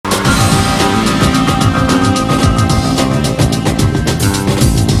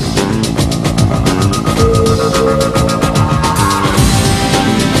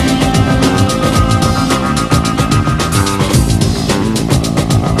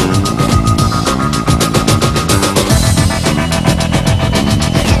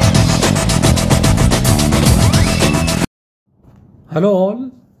Hello,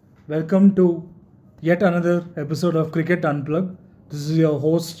 all. Welcome to yet another episode of Cricket Unplugged. This is your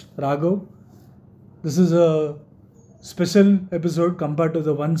host, Raghav. This is a special episode compared to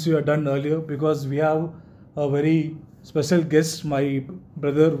the ones we have done earlier because we have a very special guest, my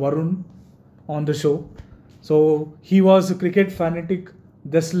brother Varun, on the show. So, he was a cricket fanatic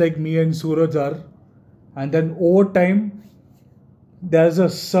just like me and Suraj are. And then over time, there's a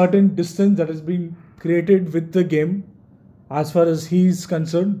certain distance that has been created with the game as far as he is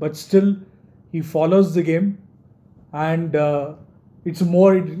concerned, but still he follows the game, and it's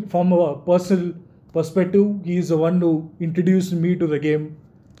more from a personal perspective. He is the one who introduced me to the game.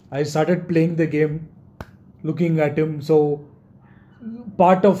 I started playing the game, looking at him. So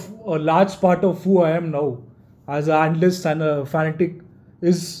a large part of who I am now, as an analyst and a fanatic,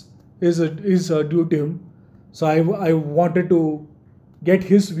 is due to him. So I wanted to get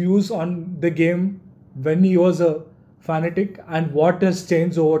his views on the game when he was a fanatic and what has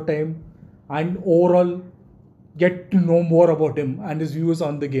changed over time, and overall get to know more about him and his views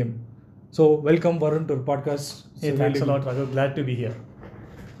on the game. So welcome Varun to the podcast. Hey, thanks a lot, Raghav. Glad to be here.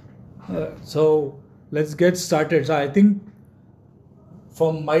 So let's get started. So I think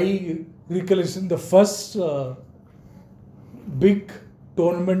from my recollection, the first big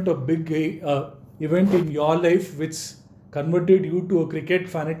tournament or big event in your life which converted you to a cricket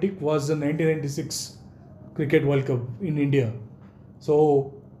fanatic was the 1996 Cricket World Cup in India.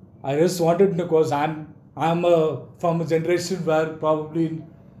 So I just wanted to know, because I'm from a generation where probably in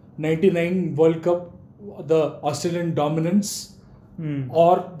 99 World Cup, the Australian dominance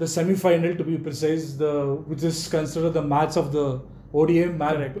or the semi-final to be precise, which is considered the match of the ODI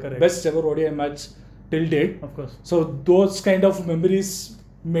match, Correct. best ever ODI match till date. Of course. So those kind of memories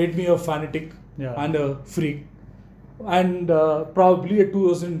made me a fanatic Yeah. and a freak. And probably a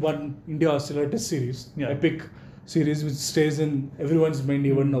 2001 India-Australia Test series, Yeah. epic series which stays in everyone's mind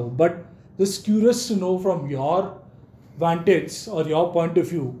even now. But just curious to know from your vantage or your point of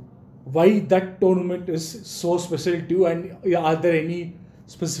view, why that tournament is so special to you, and are there any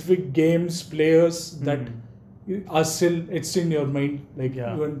specific games, players that are still etched in your mind, like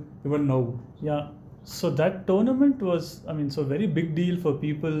Yeah. even now? Yeah. So that tournament was, so very big deal for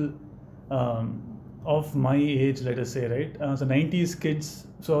people of my age, let us say, right? So 90s kids.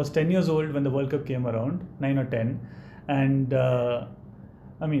 So I was 10 years old when the World Cup came around, 9 or 10. And I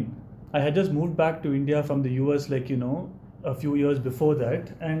had just moved back to India from the US, a few years before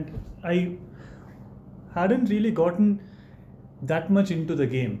that. And I hadn't really gotten that much into the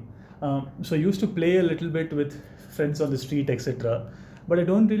game. So I used to play a little bit with friends on the street, etc. But I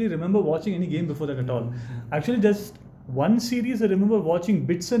don't really remember watching any game before that at all. Actually, just one series I remember watching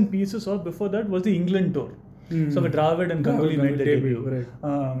bits and pieces of before that was the England tour. So the Dravid and Ganguly made their debut.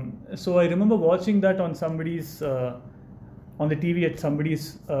 Right. So I remember watching that on somebody's on the TV at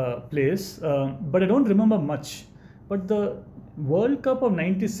somebody's place, but I don't remember much. But the World Cup of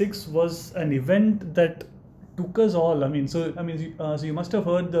 '96 was an event that took us all. So you must have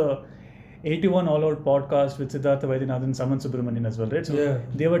heard the 81 All Out podcast with Siddhartha Vaidyanathan and Saman Subramanian as well, right? So Yeah.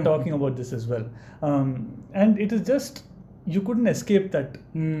 they were talking about this as well. And it is just, you couldn't escape that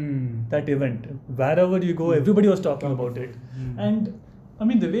event. Wherever you go, everybody was talking about it. And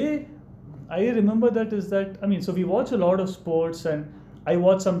the way I remember that is that, so we watch a lot of sports, and I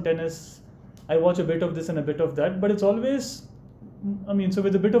watch some tennis, I watch a bit of this and a bit of that, but it's always, so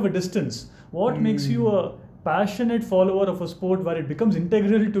with a bit of a distance. What makes you a passionate follower of a sport where it becomes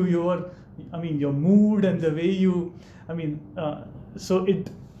integral to your mood and the way you, so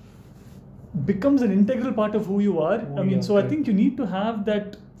it becomes an integral part of who you are. I think you need to have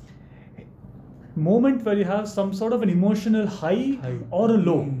that moment where you have some sort of an emotional high or a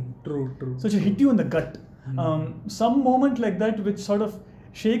low. True. So it should hit you in the gut. Some moment like that which sort of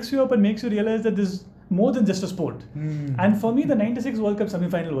shakes you up and makes you realize that this is more than just a sport. And for me, the 96 World Cup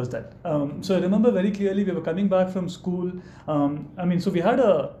semi-final was that. So I remember very clearly we were coming back from school. So we had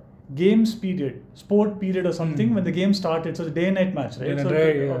a games period, sport period or something when the game started. So the day and night match, right?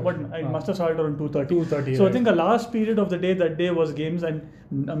 It must have started around 2:30. 2:30. So right. I think the last period of the day that day was games, and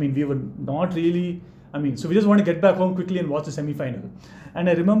we were not really. So we just want to get back home quickly and watch the semi-final. And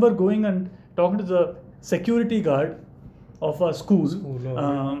I remember going and talking to the security guard of our school,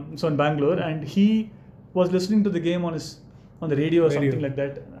 so in Bangalore, and he was listening to the game on the radio or something like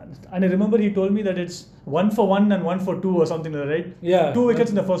that. And I remember he told me that it's 1 for 1 and 1 for 2 or something like that, right? Yeah. 2 wickets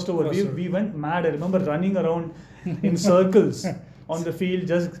in the first over. We went mad. I remember running around in circles on the field,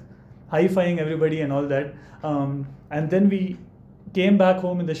 just high-fiving everybody and all that. And then we came back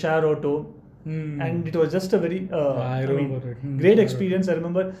home in the share auto. And it was just a very great experience, I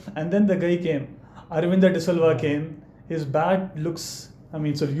remember. And then the guy came, Aravinda De Silva came. his bat looks, I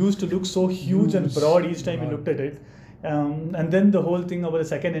mean, so it used to look so huge and broad each time you looked at it. And then the whole thing about the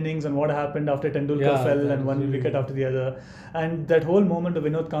second innings and what happened after Tendulkar fell and one wicket after the other, and that whole moment of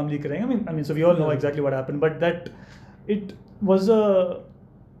Vinod Kambli crying. I mean, so we all know exactly what happened, but that it was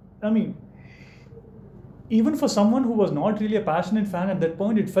even for someone who was not really a passionate fan at that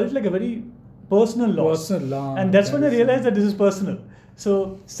point, it felt like a very personal loss. And that's when I realized that this is personal. So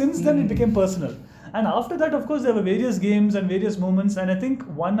since then it became personal. And after that, of course, there were various games and various moments. And I think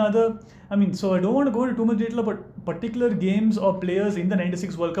one other, so I don't want to go into too much detail about particular games or players in the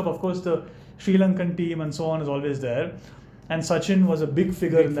 96 World Cup. Of course, the Sri Lankan team and so on is always there. And Sachin was a big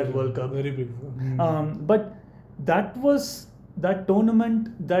figure in that World Cup. Very big. But that was that tournament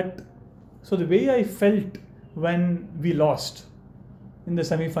so the way I felt when we lost in the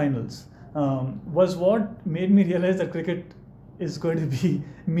semi-finals was what made me realize that cricket is going to be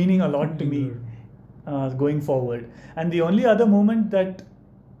meaning a lot to me going forward. And the only other moment that,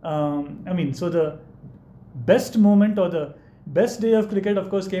 so the best moment or the best day of cricket, of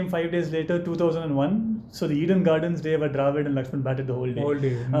course, came 5 days later, 2001. So the Eden Gardens day where Dravid and Lakshman batted the whole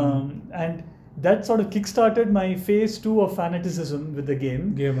day. And that sort of kick-started my phase 2 of fanaticism with the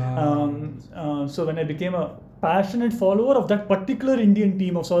game. So when I became a passionate follower of that particular Indian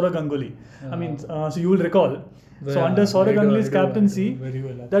team of Saurav Ganguly. So you will recall. So under Saurav Ganguly's captaincy,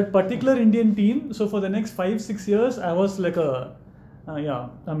 that particular Indian team, so for the next 5-6 years, I was like so I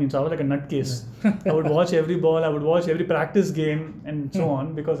was like a nutcase. I would watch every ball, I would watch every practice game and so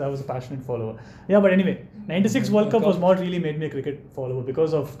on because I was a passionate follower. But anyway, 96 World Cup was what really made me a cricket follower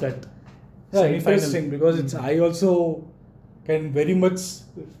because of that. Interesting, because I also can very much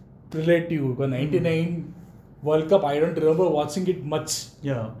relate to you. Because 99 World Cup, I don't remember watching it much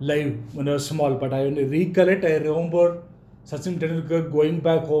live when I was small, but I recollect, I remember Sachin Tendulkar going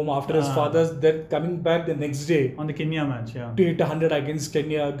back home after his father's death, coming back the next day on the Kenya match, to hit 100 against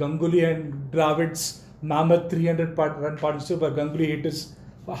Kenya. Ganguly and Dravid's mammoth 300 run partnership, where Ganguly hit his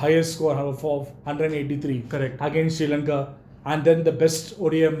highest score of 183 against Sri Lanka. And then the best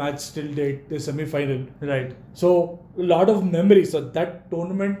ODI match till date, the semi-final. Right. So a lot of memories. So that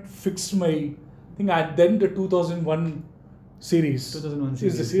tournament fixed my thing. And then the 2001 series. Is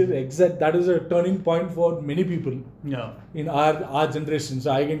the series that is a turning point for many people. In our generation. So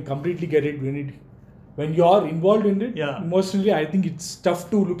I can completely get it when you are involved in it. Emotionally, I think it's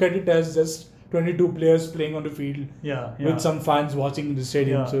tough to look at it as just 22 players playing on the field with some fans watching in the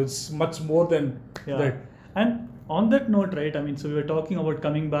stadium. So it's much more than that. And on that note, right, so we were talking about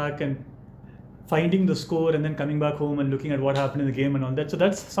coming back and finding the score and then coming back home and looking at what happened in the game and all that. So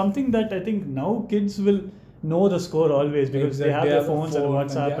that's something that I think now kids will know the score always because they have their phones and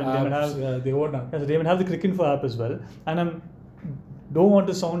WhatsApp and they even have the Cricinfo app as well. And I don't want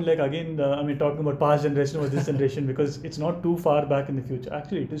to sound like, again, talking about past generation or this generation because it's not too far back in the future.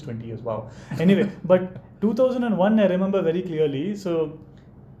 Actually, it is 20 years, wow. Anyway, but 2001 I remember very clearly. So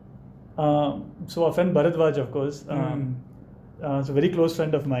our friend Bharadwaj, of course, is a very close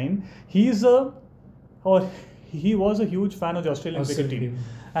friend of mine. He was a huge fan of the Australian cricket team.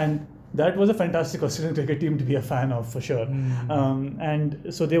 And that was a fantastic Australian cricket team to be a fan of, for sure. And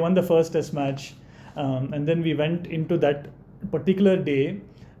so they won the first test match. And then we went into that particular day.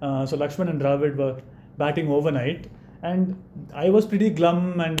 So Lakshman and Dravid were batting overnight. And I was pretty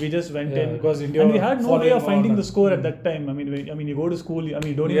glum, and we just went in. Because India and we had no way of finding the score at that time. You go to school, you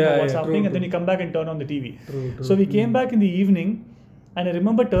don't even know what's happening, and then you come back and turn on the TV. So we came back in the evening, and I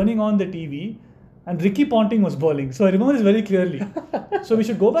remember turning on the TV, and Ricky Ponting was bowling. So I remember this very clearly. So we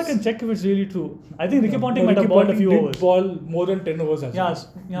should go back and check if it's really true. I think Ricky Ponting might have bowled a few overs. Ball more than 10 overs. So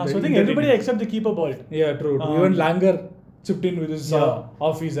I think everybody except the keeper bowled. Yeah, true. Even Langer chipped in with his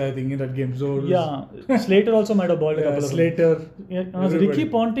office, I think, in that game. So Slater also might have bowled a couple of Slater. So Ricky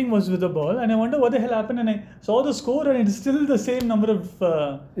Ponting was with the ball, and I wonder what the hell happened. And I saw the score, and it's still the same number of.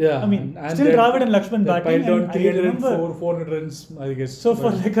 And still Dravid and Lakshman batting. Piled on 304, 400 runs, I guess. So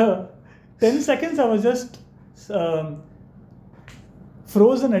for like 10 seconds, I was just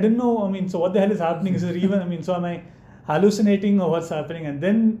frozen. I didn't know. So what the hell is happening? Is it even? So am I hallucinating or what's happening? And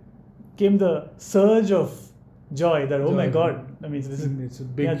then came the surge of joy that my God, it's a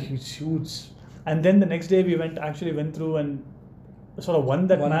big, it's huge. And then the next day we went through and sort of won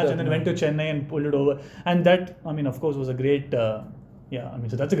that match and then went to Chennai and pulled it over. And that, of course, was a great, so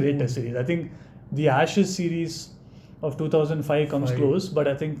that's a great test series. I think the Ashes series of 2005 comes close, but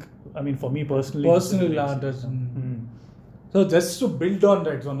I think, for me personally, So just to build on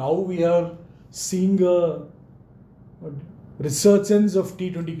that, so now we are seeing a resurgence of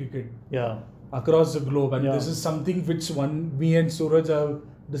T20 cricket. Across the globe, and this is something which me and Suraj have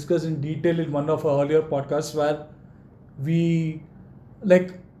discussed in detail in one of our earlier podcasts, where we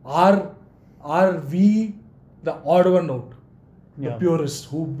like are we the odd one out, the Yeah. purists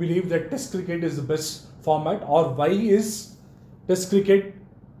who believe that Test cricket is the best format, or why is Test cricket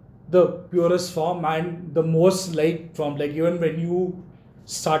the purest form and the most liked form? Like even when you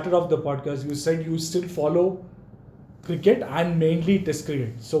started off the podcast, you said you still follow cricket and mainly Test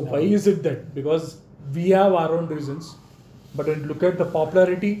cricket. So why is it that? Because we have our own reasons, but when you look at the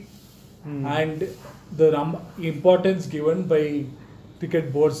popularity and the importance given by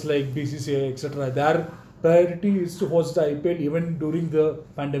cricket boards like BCCI, etc., their priority is to host the IPL even during the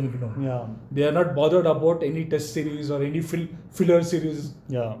pandemic. No, Yeah. they are not bothered about any Test series or any filler series.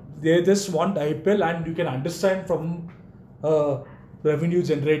 Yeah. They just want IPL, and you can understand from revenue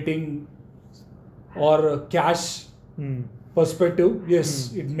generating or cash perspective,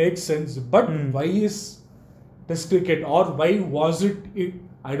 yes, it makes sense. But why is Test cricket, or why was it?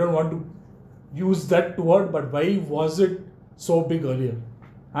 I don't want to use that word, but why was it so big earlier?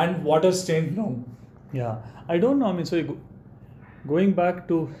 And what has changed now? Yeah, I don't know. I mean, so going back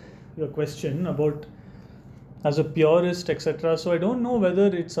to your question about as a purist, etc. So I don't know whether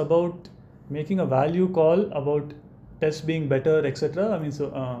it's about making a value call about Test being better, etc. I mean,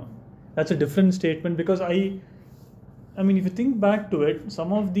 so that's a different statement, because I mean, if you think back to it,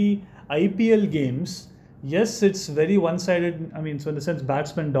 some of the IPL games, yes, it's very one-sided. I mean, so in the sense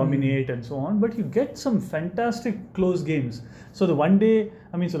batsmen dominate and so on, but you get some fantastic close games. So the one day,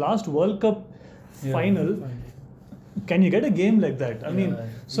 I mean, so last World Cup final, can you get a game like that? I mean,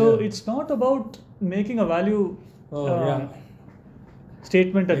 so it's not about making a value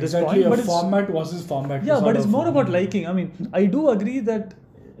statement at this point, Exactly, but a format versus format. yeah, sort but it's of, more about liking. I mean, I do agree that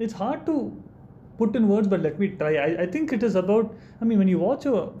it's hard to put in words, but let me try. I think it is about, I mean, when you watch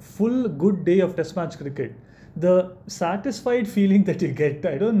a full good day of Test match cricket, the satisfied feeling that you get,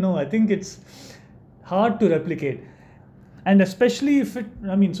 I don't know, I think it's hard to replicate. And especially if it,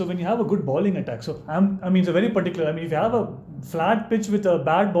 I mean, so when you have a good bowling attack, so I mean, it's very particular. I mean, if you have a flat pitch with a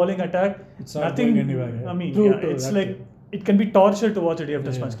bad bowling attack, it's not nothing. going anywhere. Yeah. I mean, True, yeah, true, it's that like too. it can be torture to watch a day of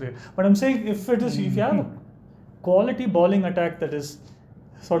Test match cricket. But I'm saying if it is, if you have a quality bowling attack that is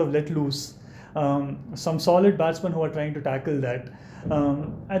sort of let loose, some solid batsmen who are trying to tackle that,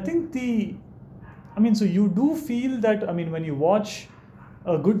 I think I mean, so you do feel that, I mean, when you watch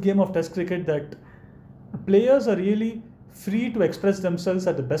a good game of Test cricket, that players are really free to express themselves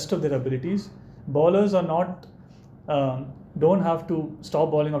at the best of their abilities. Bowlers are not, don't have to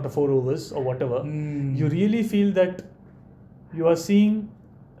stop bowling after 4 overs or whatever. You really feel that you are seeing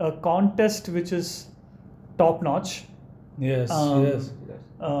a contest which is top notch. Yes, yes.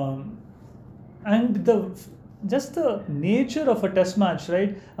 And just the nature of a Test match,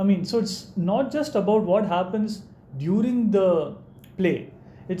 right? I mean, so it's not just about what happens during the play.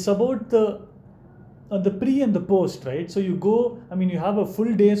 It's about the pre and the post, right? So you go, I mean, you have a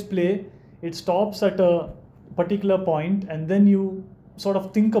full day's play, it stops at a particular point, and then you sort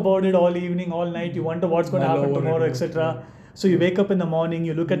of think about it all evening, all night, you wonder what's going to happen tomorrow, etc. So you wake up in the morning,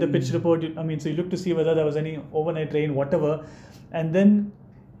 you look at the pitch report, I mean, so you look to see whether there was any overnight rain, whatever, and then,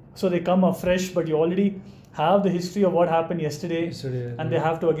 so they come afresh, but you already have the history of what happened yesterday and they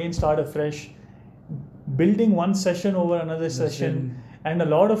have to again start afresh, building one session over another session. And a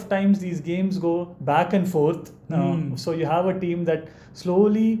lot of times these games go back and forth. So you have a team that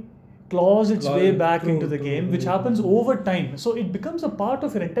slowly claws its way back into the game, which happens over time. So it becomes a part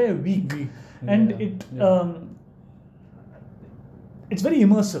of your entire week. And it's very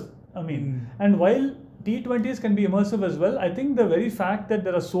immersive. I mean, and while T20s can be immersive as well, I think the very fact that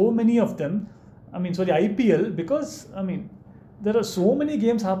there are so many of them, I mean, so the IPL, because, I mean, there are so many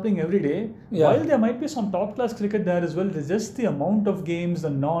games happening every day. While there might be some top class cricket there as well, there's just the amount of games, the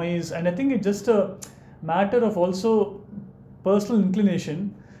noise, and I think it's just a matter of also personal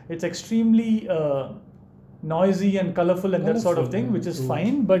inclination. It's extremely noisy and colorful and that sort of thing, which is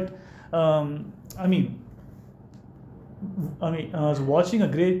fine. But I mean, I was watching a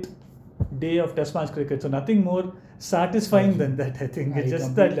great day of Test match cricket, so nothing more satisfying than that. I think it's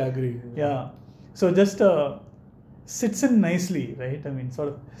just that. Agree. Yeah. So just sits in nicely, right? I mean, sort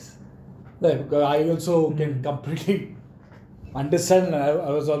of. Like, I also can completely understand. I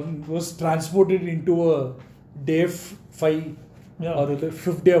was transported into a day 5 or the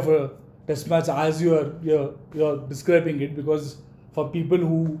 5th day of a Test match as you're describing it, because for people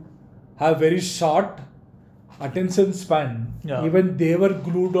who have very short attention span, even they were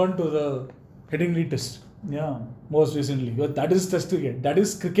glued on to the Headingley Test. Yeah. Most recently, but that is Test cricket. That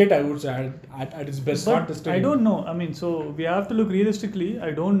is cricket, I would say, at its best. But not Test cricket. I don't know. I mean, so we have to look realistically.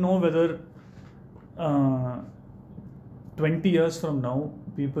 I don't know whether 20 years from now,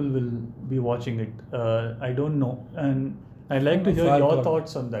 people will be watching it. I don't know. And I'd like to hear Fair your thought.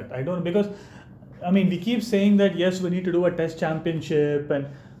 thoughts on that. I don't know, because, I mean, we keep saying that, yes, we need to do a test championship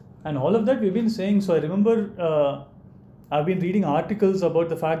and all of that we've been saying. So I remember I've been reading articles about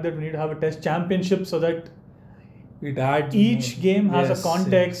the fact that we need to have a test championship so that It adds each more. game has Yes, a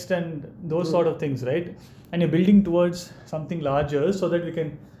context and those True. sort of things, right? And you're building towards something larger so that we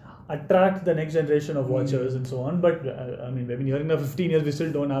can attract the next generation of watchers and so on. But I mean, we've been hearing now 15 years, we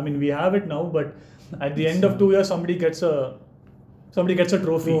still don't. I mean, we have it now, but at the end of 2 years, somebody gets a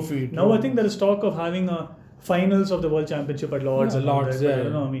trophy. Now true. I think there is talk of having a finals of the World Championship at Lords. Yeah, and all Lords, that, but I yeah.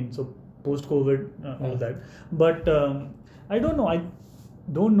 don't know. I mean, so post-COVID, all Yeah. that. But I don't know. I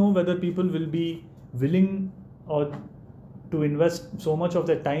don't know whether people will be willing or to invest so much of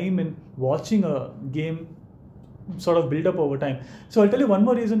their time in watching a game sort of build up over time. So I'll tell you one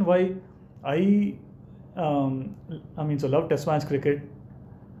more reason why I love Test match cricket.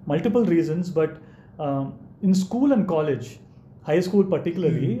 Multiple reasons, but in school and college, high school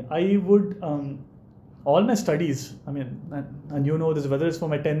particularly, I would all my studies. I mean, and you know this, whether it's for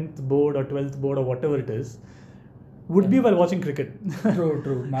my 10th board or 12th board or whatever it is, would be while watching cricket.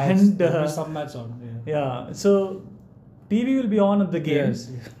 True. Match, And, there'll be some match on. Yeah, so TV will be on at the game,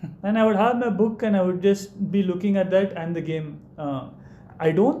 Yes. and I would have my book and I would just be looking at that and the game.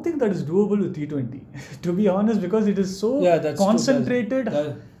 I don't think that is doable with T20, to be honest, because it is so That's true. concentrated,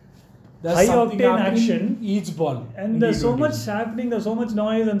 There's high something octane happening action, each ball. in and there's so T20. much happening, there's so much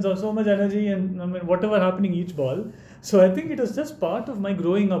noise and so much energy, and I mean whatever happening each ball. So I think it was just part of my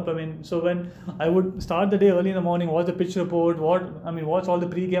growing up. I mean, so when I would start the day early in the morning, watch the pitch report, watch all the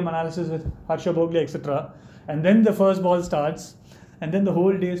pre-game analysis with Harsha Bhogle, etc. And then the first ball starts, and then the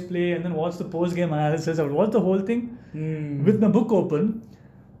whole day's play, and then watch the post-game analysis. I would watch the whole thing with my book open,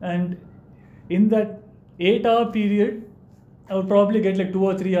 and in that 8-hour period, I would probably get like 2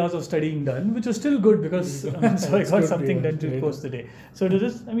 or 3 hours of studying done, which was still good because so I That's got good, something yeah. done to Right. post the day. So it was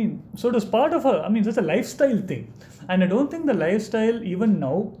just, so it was part of it's a lifestyle thing. And I don't think the lifestyle, even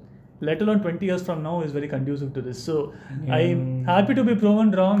now, let alone 20 years from now, is very conducive to this. So I'm happy to be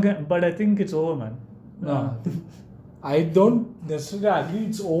proven wrong, but I think it's over, man. No, I don't necessarily agree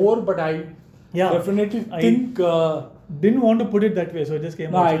it's over, but I Yeah, definitely I think. Didn't want to put it that way, so it just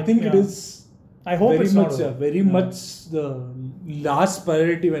came No, out. I think it Yeah. is. I hope very it's much, not over. very Yeah. much the last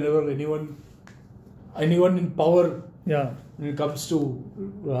priority whenever anyone in power Yeah. when it comes to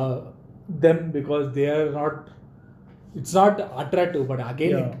them, because they are not. It's not attractive, but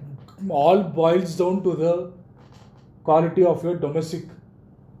again, Yeah. it all boils down to the quality of your domestic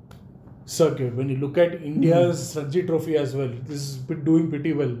circuit. When you look at India's Ranji Trophy as well, this is doing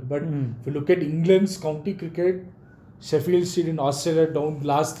pretty well. But if you look at England's county cricket, Sheffield Shield in Australia down the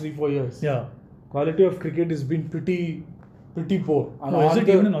last 3-4 years. Yeah. Quality of cricket has been pretty poor. And No, is all it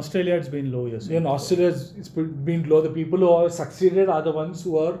the- even in Australia? It's been low, yes. in Australia, it's been low. The people who are succeeded are the ones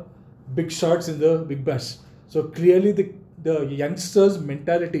who are big shots in the Big Bash. So clearly, the youngsters'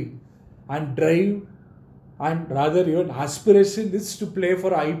 mentality and drive, and rather even aspiration, is to play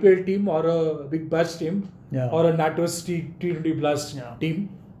for an IPL team or a Big Bash team Yeah. or a NatWest T20 Blast Yeah. team,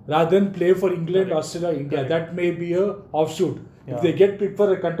 rather than play for England, Correct. Australia, India. Correct. That may be a offshoot. Yeah. If they get picked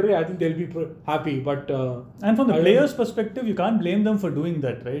for a country, I think they'll be happy. But And from the I don't- players' perspective, you can't blame them for doing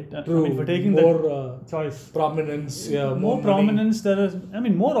that, right? True. I mean, for taking more that choice. prominence, yeah, More money. prominence, there is,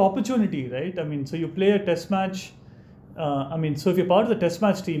 more opportunity, right? I mean, so you play a test match. So if you're part of the test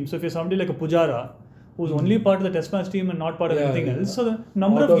match team, so if you're somebody like a Pujara, who's only part of the test match team and not part of Yeah, anything yeah. else, so the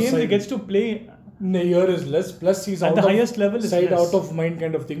number of Out of games he sight. gets to play In a year is less. Plus, he's At out the of highest level is sight, less. out of mind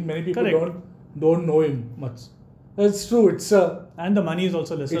kind of thing. Many people Correct. don't know him much. That's true. It's and the money is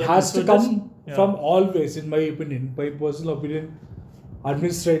also lesser. it has So to come just- yeah. from always, in my opinion, my personal opinion.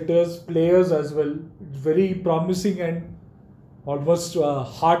 Administrators, players as well. It's very promising and almost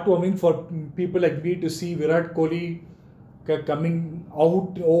heartwarming for people like me to see Virat Kohli coming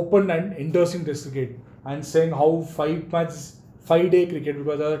out open and endorsing Test cricket and saying how 5-day cricket,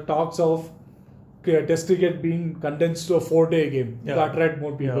 because there are talks of Test cricket being condensed to a 4-day game to Yeah. attract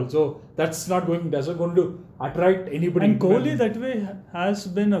more people. Yeah. So that's not going to attract anybody. And Kohli that way has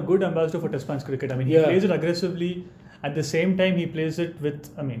been a good ambassador for Test match cricket. I mean, he Yeah. plays it aggressively. At the same time, he plays it with.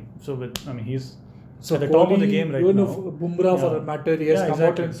 He's So at the top of the Kohli, game right even now. if Bumrah for Yeah. that matter, he has Yeah, come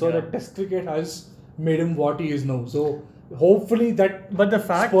exactly. out and so Yeah. that Test cricket has made him what he is now. So hopefully that But the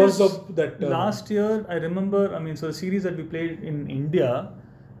fact spurs is, up that last year, I remember, so the series that we played in India,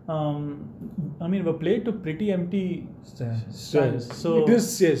 were played to pretty empty stands. So it is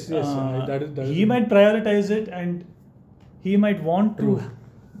yes. That is he might prioritize it, and he might want to.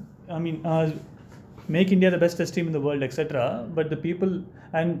 True. make India the best test team in the world, etc. But the people,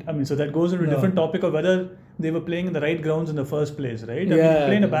 and I mean, so that goes into a different topic of whether they were playing in the right grounds in the first place, right? I mean, if you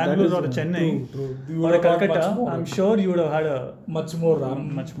play in a Bangalore or a Chennai or a Calcutta, I'm sure you would have had a much more,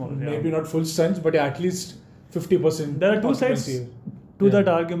 maybe not full strength, but at least 50%. There are two sides to that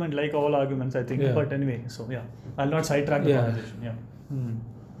argument, like all arguments, I think. But anyway, so I'll not sidetrack the conversation.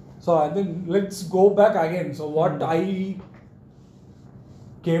 So I think let's go back again. So what I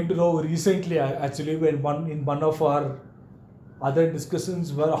came to know recently, actually, in one of our other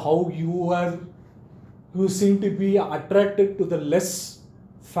discussions, were how you seem to be attracted to the less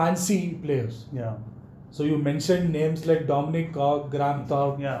fancy players. Yeah. So you mentioned names like Dominic Cork, Graham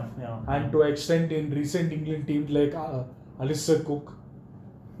Thorpe, and to extent in recent England teams like Alistair Cook.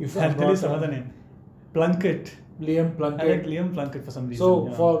 If I'll tell you some other name, Plunkett. Liam Plunkett. I like Liam Plunkett for some reason.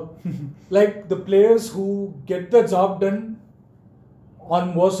 So for like the players who get the job done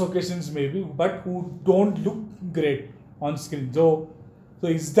on most occasions maybe, but who don't look great on screen. So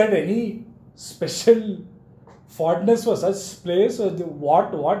is that any special fondness for such players, or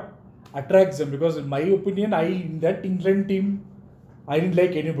what attracts them? Because in my opinion, in that England team, I didn't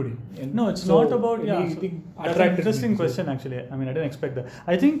like anybody. No, it's not about that's an interesting question actually. I mean, I didn't expect that.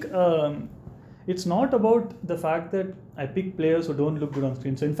 I think it's not about the fact that I pick players who don't look good on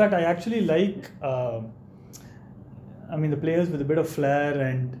screen. So in fact, I actually like the players with a bit of flair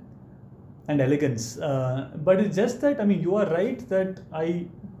and elegance. But it's just that, I mean, you are right that I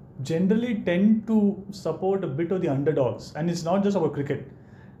generally tend to support a bit of the underdogs, and it's not just about cricket.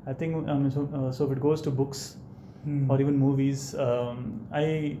 I think so if it goes to books or even movies,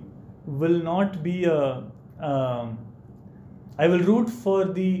 I will not be I will root for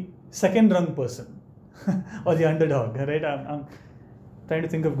the second rung person or the underdog, right? I'm trying to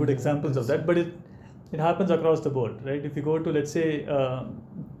think of good examples of that, but it happens across the board, right? If you go to, let's say,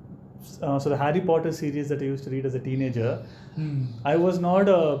 so the Harry Potter series that I used to read as a teenager, I was not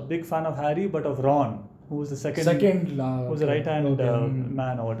a big fan of Harry, but of Ron, who was the who was the right hand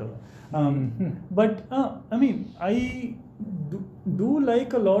man or whatever. But I mean, I do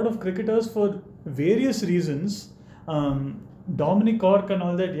like a lot of cricketers for various reasons. Dominic Cork and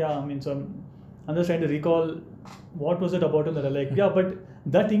all that, I mean, so I'm just trying to recall what was it about him that I like. But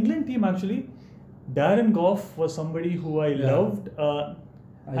that England team actually, Darren Gough was somebody who I loved.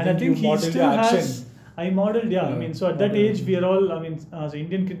 And I think he still has. I modeled, I mean, so at that age, we are all, I mean, as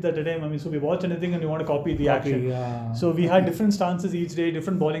Indian kids at the time, I mean, so we watch anything and we want to copy the action. So we had different stances each day,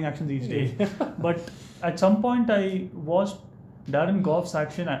 different bowling actions each day. But at some point, I watched Darren Gough's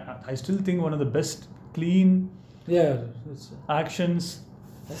action. I still think one of the best clean actions.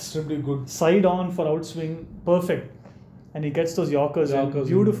 Extremely good. Side on for outswing, perfect. And he gets those Yorkers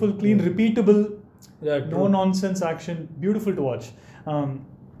beautiful, clean, repeatable, no nonsense action, beautiful to watch.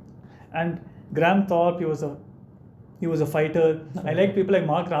 And Graham Thorpe, he was a fighter. I like people like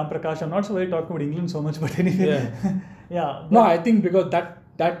Mark Ramprakash. I'm not so worried talking about England so much, but anyway. No, I think because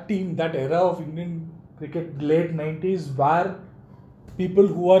that team, that era of Indian cricket, late 90s, were people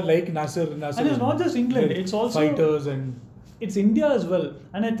who are like Nasir. And it's not just England, it's also fighters, and it's India as well.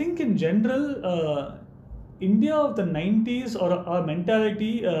 And I think in general, India of the 90s, or our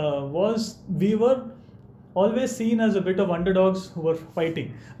mentality was, we were always seen as a bit of underdogs who were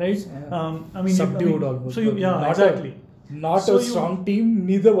fighting, right? I mean, subdued almost. So exactly. Not a strong team,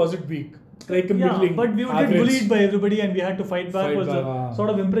 neither was it weak. Like a middling, but we would get bullied by everybody and we had to fight back, was the sort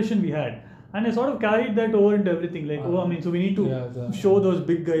of impression we had. And I sort of carried that over into everything. Like, so we need to show those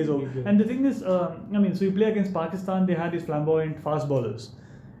big guys over. And the thing is, so you play against Pakistan, they had these flamboyant fast bowlers.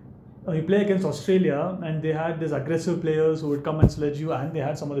 You play against Australia, and they had these aggressive players who would come and sledge you, and they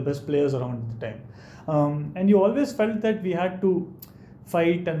had some of the best players around at the time. And you always felt that we had to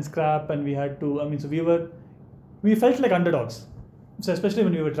fight and scrap, and we had to, so we felt like underdogs. So especially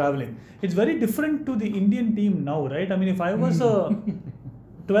when we were traveling. It's very different to the Indian team now, right? I mean, if I was a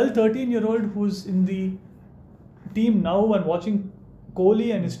 12, 13-year-old who's in the team now and watching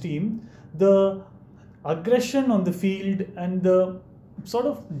Kohli and his team, the aggression on the field and the sort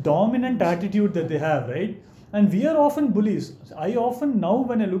of dominant attitude that they have, right? And we are often bullies. I often now,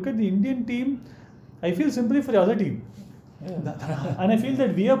 when I look at the Indian team, I feel simply for the other team. And I feel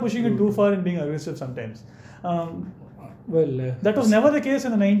that we are pushing it too far and being aggressive sometimes. That was never the case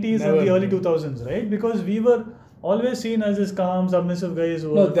in the 90s and the early 2000s, right? Because we were always seen as this calm, submissive guys.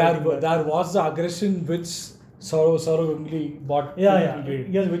 There was the aggression which Saurav only bought.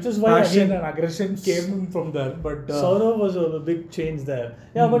 Yes, which is why passion and aggression came from there. But Saurav was a big change there.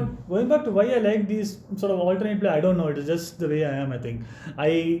 But going back to why I like these sort of alternate play, I don't know. It is just the way I am, I think.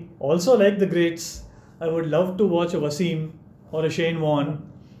 I also like the greats. I would love to watch a Wasim or a Shane Warne.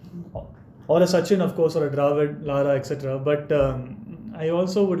 or a Sachin, of course, or a Dravid, Lara, etc. But I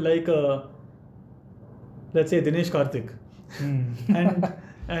also would like a, let's say, Dinesh Karthik, and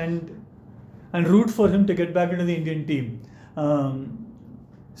and and root for him to get back into the Indian team.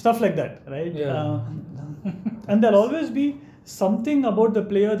 Stuff like that, right? Yeah. And there'll always be something about the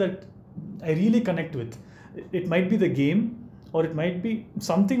player that I really connect with. It might be the game, or it might be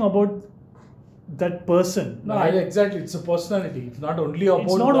something about that person. No, right? exactly. It's a personality. It's not only about.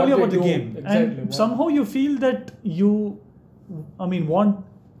 It's not what only they about the do. game. Exactly. And somehow you feel that you, want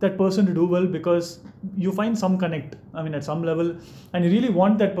that person to do well because you find some connect. At some level, and you really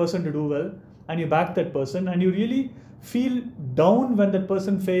want that person to do well, and you back that person, and you really feel down when that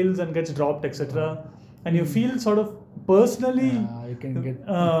person fails and gets dropped, etc. And you feel sort of personally, Yeah, you can get.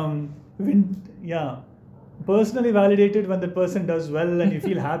 personally validated when that person does well, and you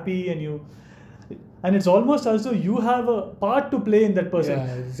feel happy, and it's almost as though you have a part to play in that person.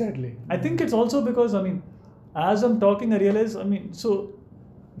 Yeah, exactly. I think it's also because, as I'm talking, I realize, so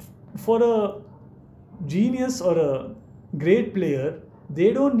for a genius or a great player,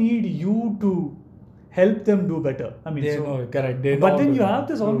 they don't need you to help them do better. They know, correct. They know But how then to you do have it.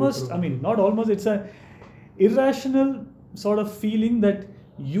 this True, almost, true. not almost, it's a irrational sort of feeling that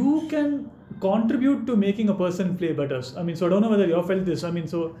you can contribute to making a person play better. So I don't know whether you have felt this.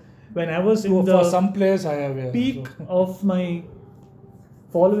 So when I was in For the some players, I have. Yeah, peak so. of my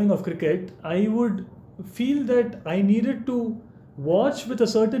following of cricket, I would feel that I needed to watch with a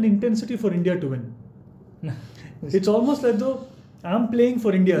certain intensity for India to win. It's almost like though I'm playing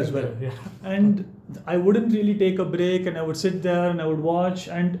for India as well. Yeah. And I wouldn't really take a break, and I would sit there and I would watch.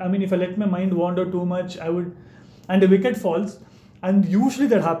 And if I let my mind wander too much, and the wicket falls, and usually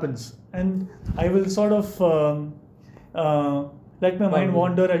that happens. And I will sort of let my mind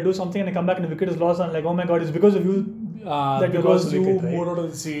wander, I'll do something, and I come back and the wicket is lost. And I'm like, oh my god, it's because of you that you lost Because the you wicket, right? moved out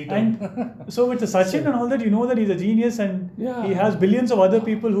of the seat. And so with the Sachin and all that, you know that he's a genius, and Yeah. he has billions of other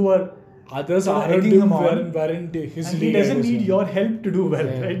people who are Others sort of aren't egging him him, on. weren't his and he league, I doesn't would need say. your help to do well,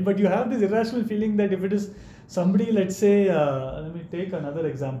 Yeah. right? But you have this irrational feeling that if it is somebody, let's say, let me take another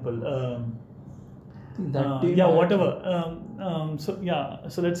example. That team Yeah, had- whatever.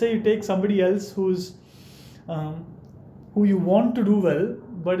 So let's say you take somebody else who you want to do well,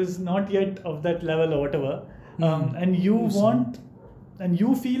 but is not yet of that level or whatever, and you want, and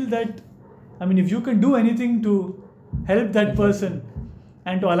you feel that, if you can do anything to help that person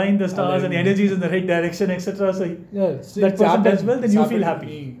and to align the stars and the energies in the right direction, etc. So Yeah, that person does well, then you feel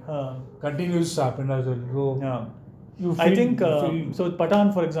happy. Continues to happen as well. So Yeah. you I feel- think you feel- so.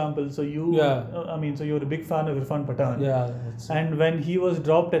 Pathan, for example. So you, Yeah. so you're a big fan of Irfan Pathan. Yeah, that's it. And when he was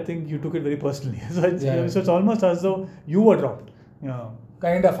dropped, I think you took it very personally. Yeah. So it's almost as though you were dropped. Yeah.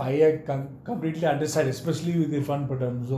 Kind of, I completely understand, especially with Irfan Pathan. So